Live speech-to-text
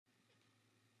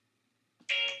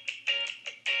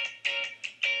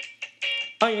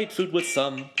I ate food with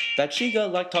some bad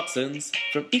Shiga-like toxins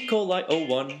from E. coli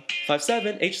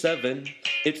 0157H7.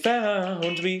 It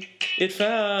found me, it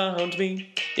found me,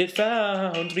 it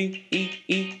found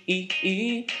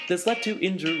me. This led to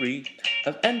injury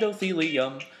of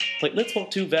endothelium. Platelets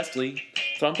won't too vastly.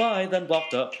 Thrombi then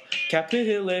blocked up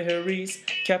capillaries,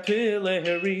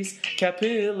 capillaries,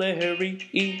 capillaries.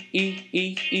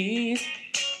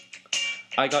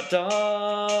 I got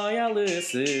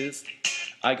dialysis.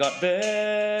 I got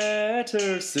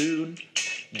better soon.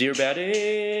 Dear bad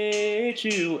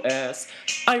HUS,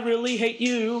 I really hate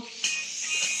you.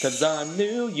 'Cause I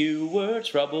knew you were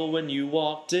trouble when you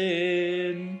walked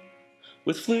in.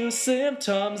 With flu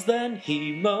symptoms, then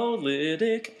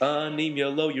hemolytic, anemia,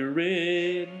 low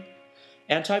urine,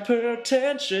 and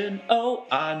hypertension. Oh,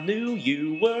 I knew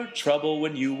you were trouble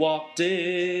when you walked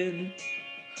in.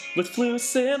 With flu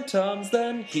symptoms,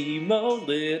 then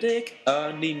hemolytic,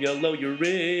 anemia, low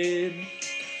urine,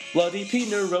 bloody P,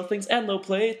 neuro things, and low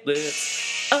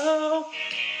platelets. Oh,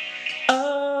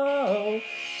 oh,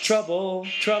 trouble,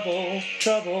 trouble,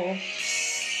 trouble.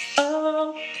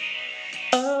 Oh,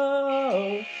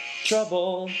 oh,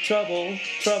 trouble, trouble,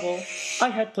 trouble. I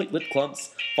had platelet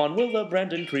clumps, von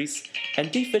Willebrand increase, and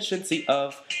deficiency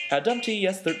of Adam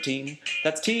TS13.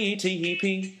 That's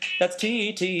TTP, that's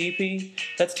TTP,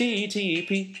 that's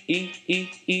TTP.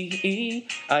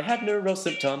 I had neuro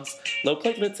symptoms, low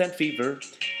platelets and fever,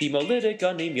 hemolytic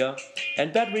anemia,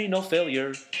 and bad renal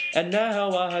failure. And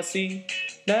now I see,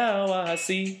 now I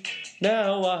see,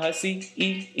 now I see.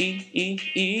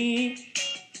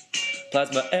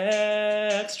 Plasma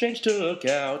exchange took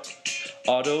out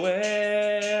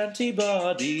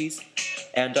autoantibodies,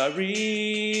 and I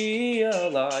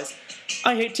realized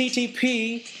I hate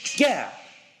TTP. Yeah,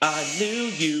 I knew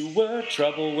you were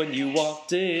trouble when you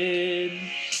walked in.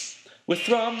 With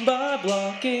thrombi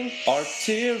blocking,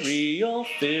 arterial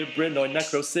fibrinoid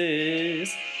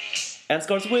necrosis, and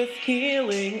scars with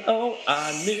healing. Oh,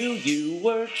 I knew you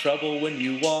were trouble when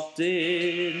you walked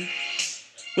in.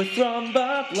 With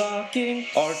thrombi blocking,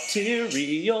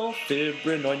 arterial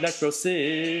fibrinoid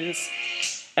necrosis,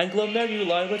 and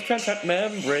glomeruli with transparent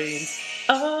membranes.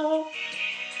 Oh,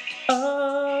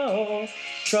 oh,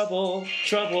 trouble,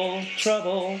 trouble,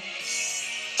 trouble.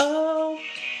 Oh,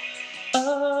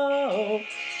 oh,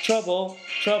 trouble,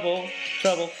 trouble,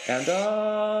 trouble. And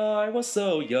I was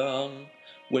so young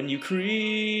when you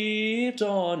creeped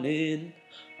on in.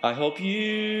 I hope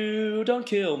you don't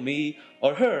kill me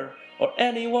or her or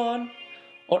anyone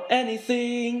or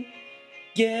anything.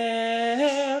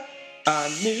 Yeah, I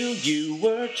knew you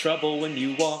were trouble when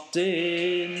you walked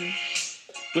in.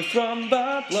 With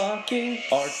thrombi blocking,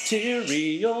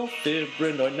 arterial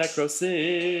fibrinoid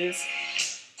necrosis,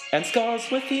 and scars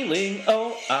with healing.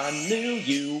 Oh, I knew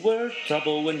you were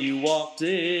trouble when you walked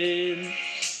in.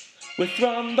 With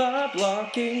thrombi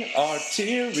blocking,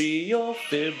 arterial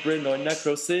fibrinoid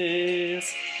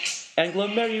necrosis, and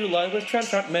glomeruli with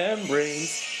transparent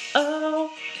membranes. Oh,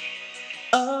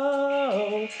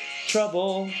 oh,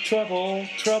 trouble, trouble,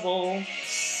 trouble.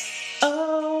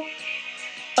 Oh,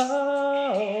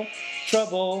 oh,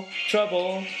 trouble,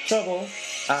 trouble, trouble.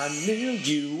 I knew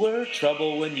you were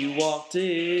trouble when you walked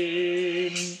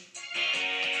in.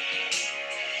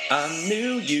 I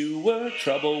knew you were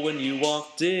trouble when you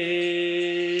walked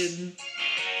in.